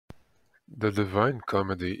The Divine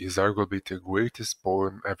Comedy is arguably the greatest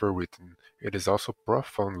poem ever written. It is also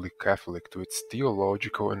profoundly Catholic to its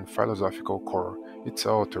theological and philosophical core. Its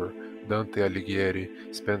author, Dante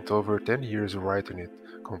Alighieri, spent over 10 years writing it,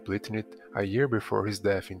 completing it a year before his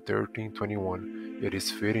death in 1321. It is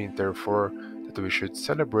fitting, therefore, that we should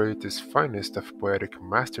celebrate this finest of poetic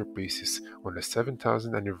masterpieces on the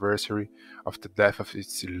 7,000th anniversary of the death of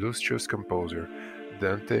its illustrious composer.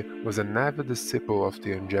 Dante was an avid disciple of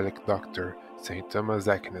the angelic doctor, Saint Thomas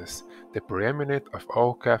Aquinas, the preeminent of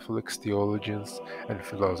all Catholic theologians and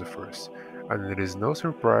philosophers, and it is no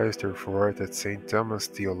surprise therefore that Saint Thomas'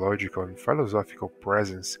 theological and philosophical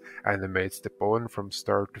presence animates the poem from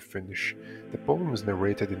start to finish. The poem is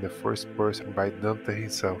narrated in the first person by Dante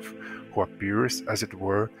himself, who appears, as it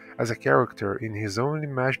were, as a character in his own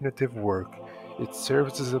imaginative work. It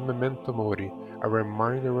serves as a memento mori, a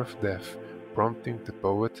reminder of death, prompting the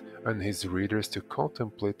poet and his readers to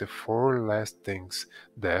contemplate the four last things: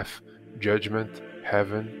 death, judgment,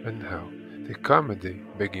 heaven, and hell. The comedy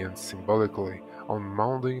begins symbolically on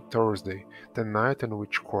Maundy Thursday, the night on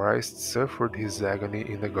which Christ suffered his agony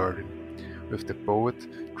in the garden, with the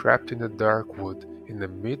poet trapped in a dark wood in the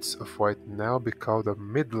midst of what now be called a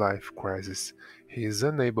midlife crisis. He is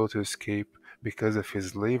unable to escape because of his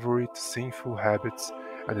slavery to sinful habits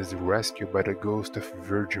and is rescued by the ghost of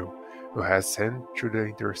Virgil, who has sent through the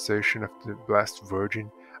intercession of the Blessed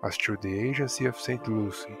Virgin, as through the agency of Saint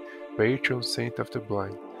Lucy, patron saint of the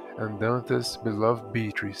blind, and Dante's beloved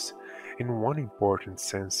Beatrice. In one important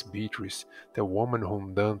sense, Beatrice, the woman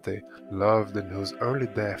whom Dante loved and whose early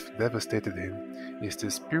death devastated him, is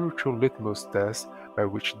the spiritual litmus test by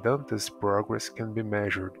which Dante's progress can be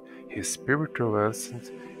measured. His spiritual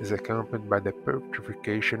ascent is accompanied by the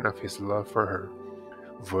petrification of his love for her.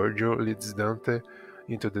 Virgil leads Dante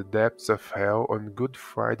into the depths of hell on Good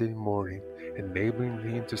Friday morning, enabling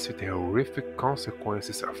him to see the horrific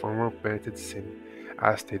consequences of unrepented sin.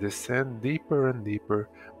 As they descend deeper and deeper,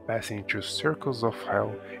 passing through circles of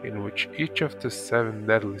hell in which each of the seven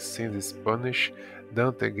deadly sins is punished,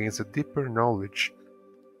 Dante gains a deeper knowledge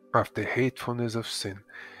of the hatefulness of sin,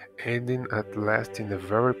 ending at last in the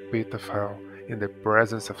very pit of hell, in the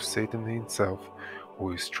presence of Satan himself,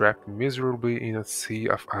 who is trapped miserably in a sea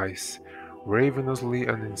of ice, ravenously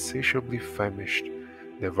and insatiably famished,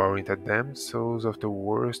 devouring the damned souls of the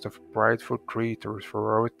worst of prideful traitors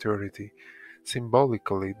for all eternity.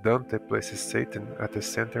 Symbolically, Dante places Satan at the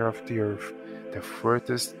center of the earth, the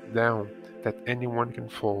furthest down that anyone can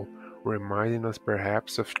fall, reminding us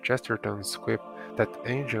perhaps of Chesterton's quip that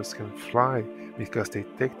angels can fly because they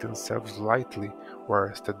take themselves lightly,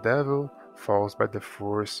 whereas the devil falls by the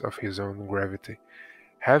force of his own gravity.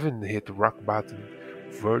 Having hit rock bottom,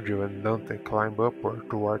 Virgil and Dante climb upward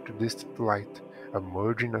toward the distant light,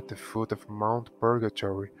 emerging at the foot of Mount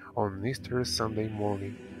Purgatory on Easter Sunday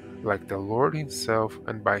morning. Like the Lord himself,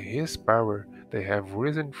 and by his power, they have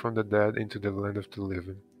risen from the dead into the land of the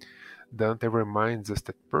living. Dante reminds us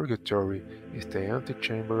that purgatory is the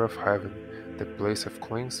antechamber of heaven, the place of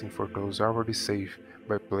cleansing for those already saved,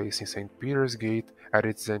 by placing St. Peter's gate at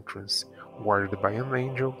its entrance, guarded by an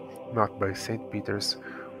angel, not by St. Peter's,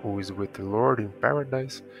 who is with the Lord in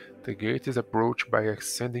paradise. The gate is approached by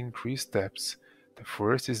ascending three steps. The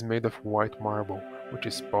first is made of white marble, which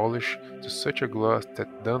is polished to such a gloss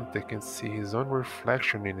that Dante can see his own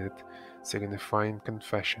reflection in it, signifying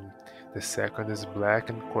confession. The second is black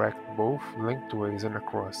and cracked both lengthways and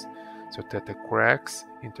across, so that the cracks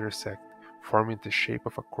intersect, forming the shape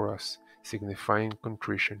of a cross, signifying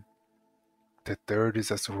contrition. The third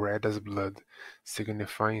is as red as blood,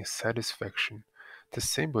 signifying satisfaction. The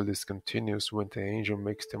symbol is continuous when the angel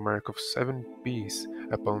makes the mark of 7 P's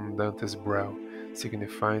upon Dante's brow,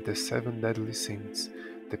 signifying the seven deadly sins,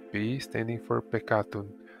 the P standing for peccatum,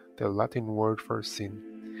 the Latin word for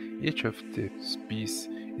sin. Each of these P's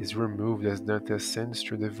is removed as Dante ascends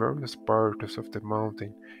through the various parts of the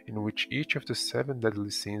mountain in which each of the seven deadly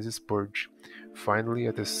sins is purged. Finally,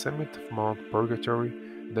 at the summit of Mount Purgatory,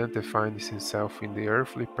 Dante finds himself in the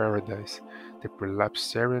earthly paradise, the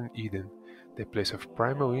prelapsarian Eden, the place of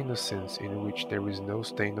primal innocence in which there is no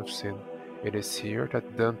stain of sin. It is here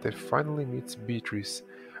that Dante finally meets Beatrice,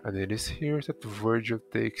 and it is here that Virgil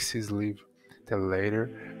takes his leave, the latter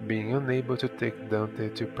being unable to take Dante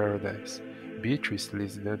to paradise. Beatrice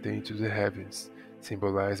leads Dante into the heavens,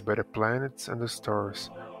 symbolized by the planets and the stars,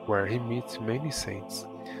 where he meets many saints.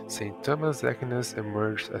 Saint Thomas Aquinas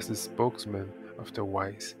emerged as the spokesman of the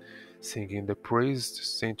wise, singing the praise to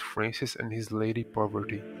Saint Francis and his Lady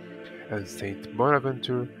Poverty, and Saint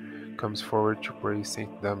Bonaventure comes forward to praise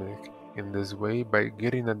Saint Dominic. In this way, by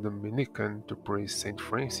getting a Dominican to praise Saint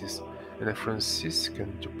Francis and a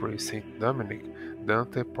Franciscan to praise Saint Dominic,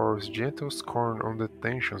 Dante pours gentle scorn on the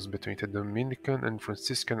tensions between the Dominican and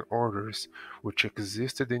Franciscan orders which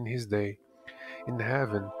existed in his day. In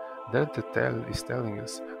heaven, is telling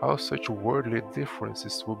us how such worldly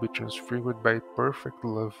differences will be transfigured by perfect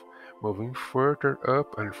love. Moving further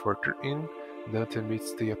up and further in, Dante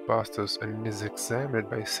meets the apostles and is examined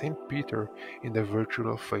by Saint Peter in the virtue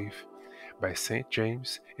of faith, by Saint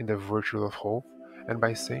James in the virtue of hope, and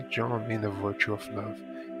by Saint John in the virtue of love.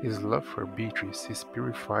 His love for Beatrice is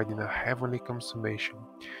purified in a heavenly consummation,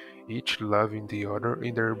 each loving the other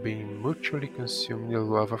in their being mutually consumed in the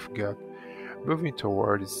love of God. Moving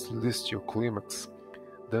toward its celestial climax,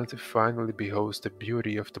 Dante finally beholds the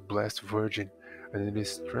beauty of the Blessed Virgin, and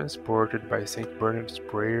is transported by Saint Bernard's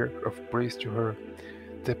prayer of praise to her.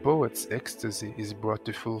 The poet's ecstasy is brought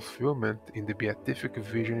to fulfillment in the beatific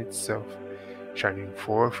vision itself, shining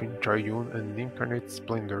forth in triune and incarnate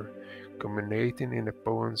splendor, culminating in the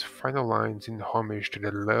poem's final lines in homage to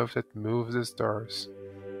the love that moves the stars.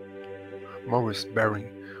 Maurice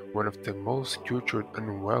Baring, one of the most cultured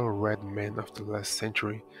and well-read men of the last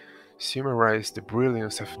century, summarized the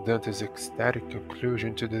brilliance of Dante's ecstatic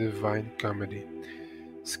conclusion to the Divine Comedy.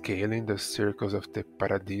 Scaling the circles of the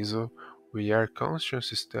Paradiso, we are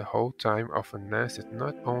conscious the whole time of an asset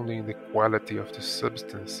not only in the quality of the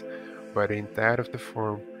substance, but in that of the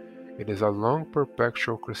form. It is a long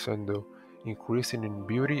perpetual crescendo, increasing in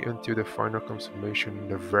beauty until the final consummation in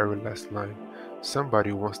the very last line.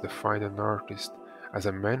 Somebody once defined an artist as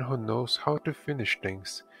a man who knows how to finish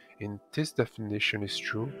things. If this definition is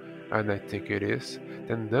true, and I think it is,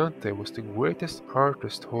 then Dante was the greatest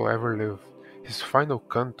artist who ever lived. His final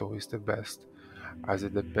canto is the best, as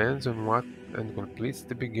it depends on what and completes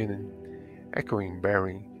the beginning. Echoing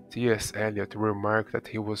Baring, T.S. Eliot remarked that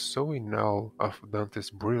he was so in awe of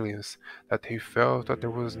Dante's brilliance that he felt that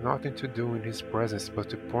there was nothing to do in his presence but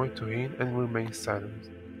to point to him and remain silent.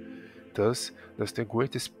 Thus does the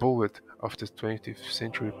greatest poet of the 20th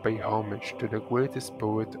century pay homage to the greatest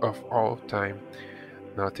poet of all time.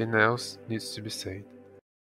 Nothing else needs to be said.